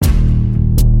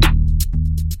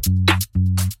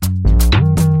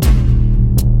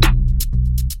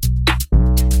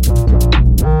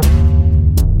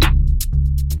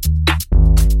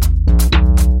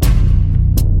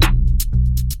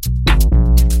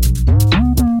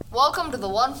Welcome to the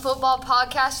one football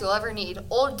podcast you'll ever need,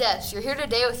 Old Deaths. You're here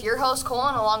today with your host,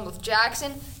 Colton, along with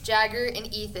Jaxson, Jagger,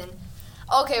 and Ethan.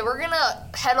 Okay, we're going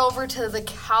to head over to the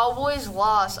Cowboys'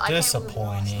 loss.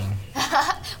 Disappointing.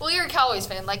 Well, you're a Cowboys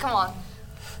fan. Like, come on.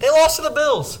 They lost to the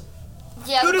Bills.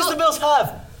 Yeah. Who does the Bills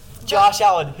have? Josh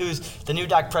Allen, who's the new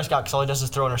Dak Prescott, because all he does is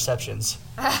throw interceptions.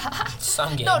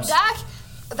 Some games. No, Dak,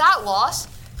 that loss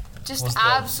just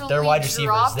absolutely their wide receivers.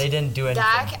 dropped They didn't do anything.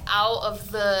 Dak out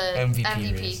of the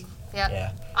MVP race.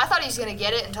 Yeah. I thought he was going to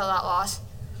get it until that loss.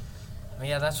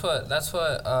 Yeah, that's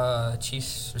what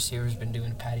Chiefs receivers been doing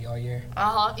to Patty all year.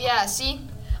 Yeah, see,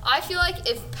 I feel like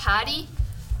if Patty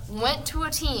went to a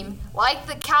team like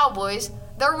the Cowboys,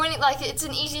 they're winning, like it's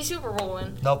an easy Super Bowl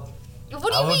win. Nope.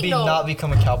 What do you mean, not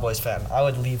become a Cowboys fan. I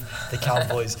would leave the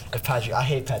Cowboys if Patrick. I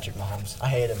hate Patrick Mahomes. I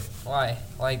hate him. Why?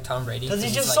 Like Tom Brady? Because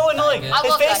he's just like so annoying. I His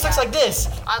love face that looks guy. like this.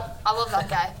 I love that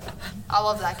guy. I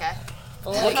love that guy.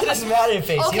 Look at his Madden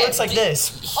face. Okay. He looks like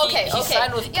this. Okay. He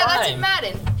signed with Yeah, that's Prime. in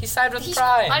Madden. He signed with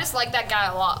Prime. I just like that guy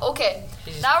a lot. Okay,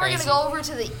 He's now crazy. we're going to go over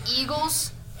to the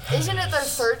Eagles. Isn't it their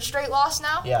third straight loss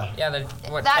now? Yeah. Yeah, they're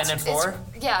what, That's 10-4?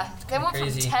 Yeah, they went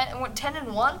Crazy. from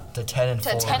 10-1 To 10-4. to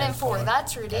 10-4.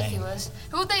 That's ridiculous.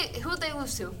 Who'd they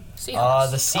lose to? Seahawks.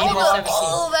 The Seahawks.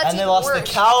 Oh, that's and they even lost worse.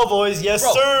 the Cowboys. Yes,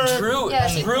 Bro, sir.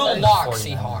 Drew Lock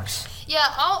Seahawks. Yeah,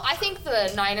 I think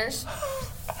the Niners.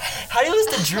 How do you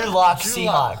lose to Drew Lock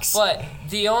Seahawks? But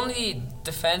the only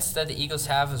defense that the Eagles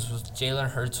have is Jalen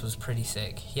Hurts was pretty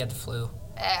sick. He had the flu.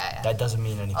 That doesn't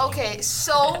mean anything. Okay,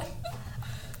 so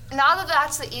now that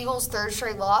that's the Eagles' third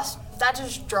straight loss, that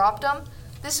just dropped them.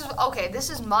 This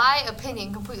is my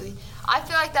opinion completely. I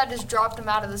feel like that just dropped them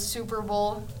out of the Super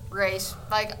Bowl race.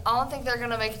 Like, I don't think they're going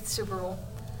to make it to the Super Bowl.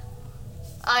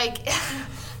 Like,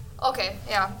 okay,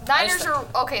 yeah.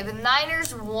 The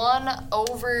Niners won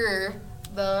over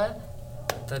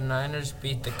The Niners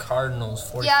beat the Cardinals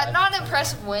 45. Yeah, not an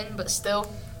impressive win, but still,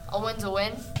 a win's a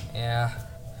win. Yeah.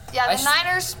 Yeah, the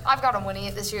Niners, I've got them winning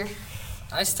it this year.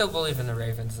 I still believe in the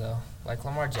Ravens, though. Like,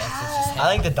 Lamar Jackson's just I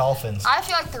think the Dolphins. I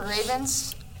feel like the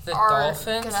Ravens The are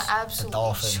Dolphins? gonna absolutely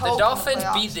Dolphins. choke The in Dolphins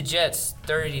playoffs. beat the Jets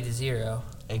 30-0.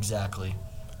 Exactly.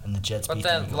 And the Jets But beat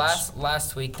then the Eagles.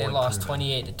 last week they Point lost proven.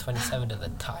 28-27 to the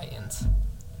Titans.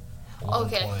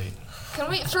 Okay. Point. Can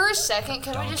we, for a second,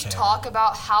 we just care. talk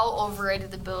about how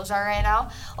overrated the Bills are right now?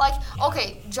 Like,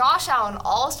 okay, Josh Allen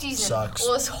all season Sucks.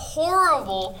 was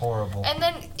horrible. Horrible. And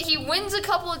then he wins a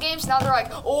couple of games. Now they're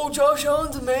like, oh, Josh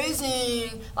Allen's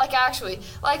amazing. Like, actually,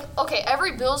 like, okay,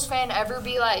 every Bills fan ever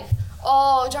be like,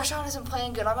 oh, Josh Allen isn't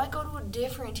playing good. I might go to a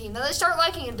different team. Then they start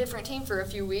liking a different team for a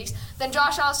few weeks. Then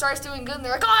Josh Allen starts doing good, and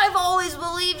they're like, oh, I've always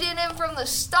believed in him from the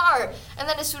start. And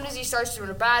then as soon as he starts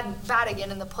doing bad again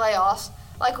in the playoffs,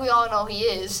 like we all know he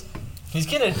is, He's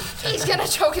gonna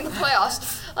choke in the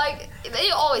playoffs. Like,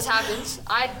 it always happens.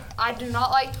 I do not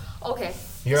like. Okay,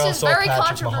 You're this also is very a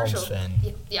Patrick controversial. Mahomes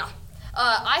fan. Yeah.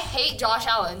 I hate Josh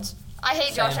Allen. I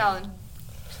hate Josh Same. Allen.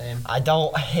 Same. I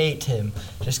don't hate him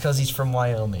just because he's from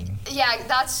Wyoming. Yeah,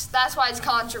 that's why it's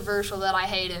controversial that I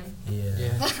hate him.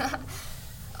 Yeah.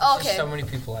 Okay. Just so many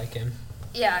people like him.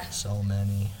 Yeah. So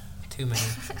many. Too many.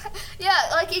 Yeah,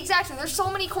 like, exactly. There's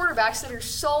so many quarterbacks that are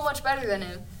so much better than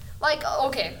him. Like,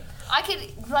 okay, I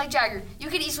could, like Jagger, you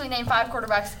could easily name 5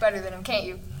 quarterbacks better than him, can't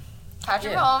you?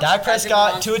 Patrick Mahomes. Dak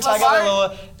Prescott, Tua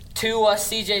Tagovailoa, Tua,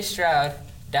 C.J. Stroud,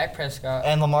 Dak Prescott.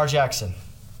 and Lamar Jackson.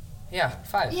 Yeah,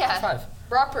 5. Yeah. 5.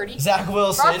 Brock Purdy. Zach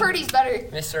Wilson. Brock Purdy's better.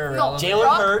 Mr. No, Irrelevant.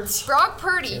 Jalen Hurts. Brock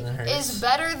Purdy Jalen Hurts. is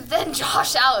better than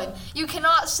Josh Allen. You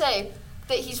cannot say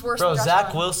that he's worse Bro, than Josh Zach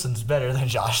Allen. Wilson's better than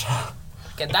Josh Allen.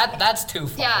 Okay, that's too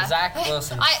far. Yeah. Zach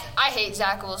Wilson. I hate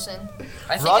Zach Wilson.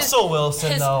 I think Russell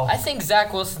Wilson, though. I think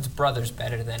Zach Wilson's brother's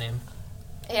better than him.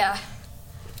 Yeah.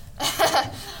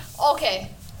 Okay.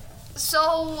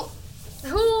 So,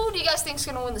 who do you guys think is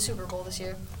going to win the Super Bowl this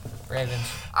year? Ravens.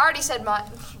 I already said my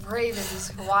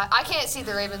Ravens. Why? I can't see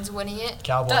the Ravens winning it.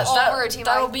 Cowboys. Over a team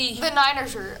that'll like be- the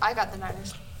Niners. I got the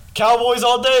Niners. Cowboys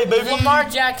all day, baby. Lamar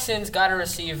Jackson's got a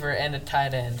receiver and a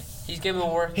tight end. He's gonna be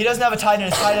working. He doesn't have a tight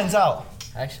end. His tight end's out.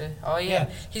 Actually, oh yeah. Yeah.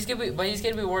 He's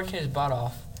gonna be working his butt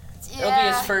off. Yeah. It'll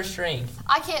be his first ring.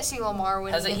 I can't see Lamar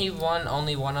winning. Hasn't he won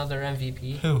only one other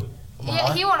MVP? Who?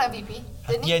 Yeah, he won MVP.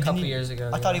 Didn't he? Yeah, A couple didn't he? years ago.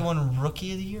 I yeah. thought he won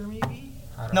Rookie of the Year, maybe?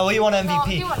 I don't No, know. he won MVP. No,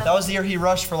 he won That was the year he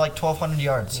rushed for like 1,200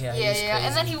 yards. Yeah, Yeah, he's yeah.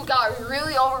 And then crazy. he got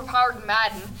really overpowered in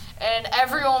Madden, and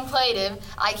everyone played him.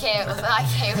 I can't with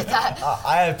that.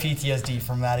 I have PTSD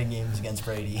from Madden games against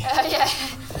Brady. Yeah.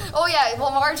 Oh yeah,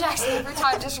 Lamar Jackson every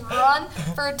time just run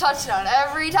for a touchdown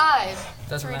every time.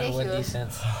 Doesn't It's matter what ridiculous.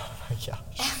 defense. Yeah.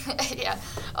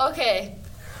 Yeah. Okay.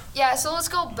 Yeah. So let's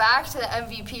go back to the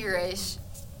MVP race.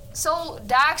 So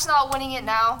Dak's not winning it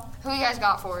now. Who you guys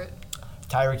got for it?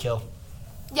 Tyreek Hill.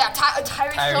 Yeah,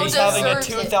 Tyreek Hill He's having a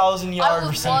deserves it. 2,000-yard I would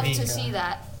love receiving to see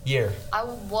that. year. I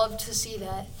would love to see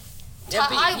that. Yeah,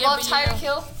 I love but Tyreek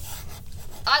Hill.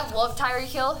 I love Tyreek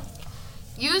Hill.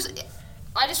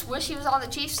 I just wish he was on the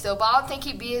Chiefs still, but I don't think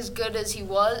he'd be as good as he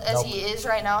is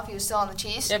right now if he was still on the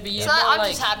Chiefs. Yeah, but so I'm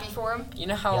just happy for him. You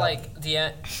know how like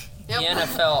the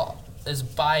NFL is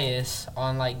biased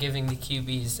on like giving the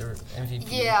QBs the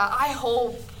MVP. Yeah, I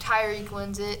hope Tyreek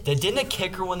wins it. Didn't a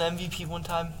kicker win the MVP one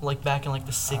time, like back in like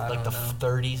the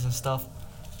 30s and stuff?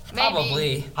 Maybe.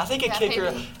 Probably. I think a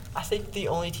kicker. Maybe. I think the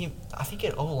only team. I think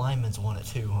an O-lineman's won it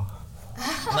too.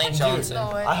 Lane Johnson.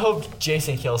 No way. I hope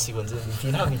Jason Kelsey wins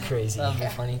MVP. That would be crazy. That would be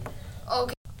funny.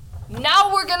 Okay.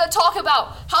 Now we're going to talk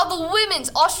about how the women's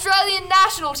Australian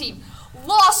national team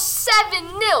lost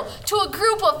 7-0 to a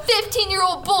group of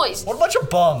 15-year-old boys. What a bunch of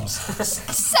bums.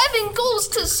 7 goals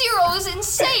to 0 is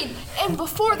insane. And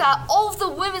before that, all the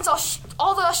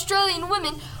Australian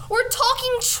women were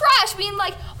talking trash, being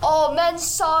like, "Oh, men's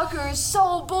soccer is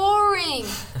so boring."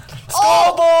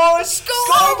 Scoreboard!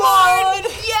 Scoreboard!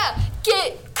 Yeah,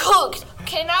 get cooked.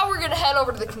 Okay, now we're going to head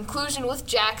over to the conclusion with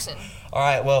Jaxson. All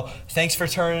right, well, thanks for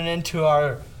turning into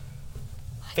our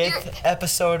 5th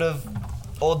episode of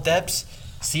Old Deps.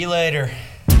 See you later.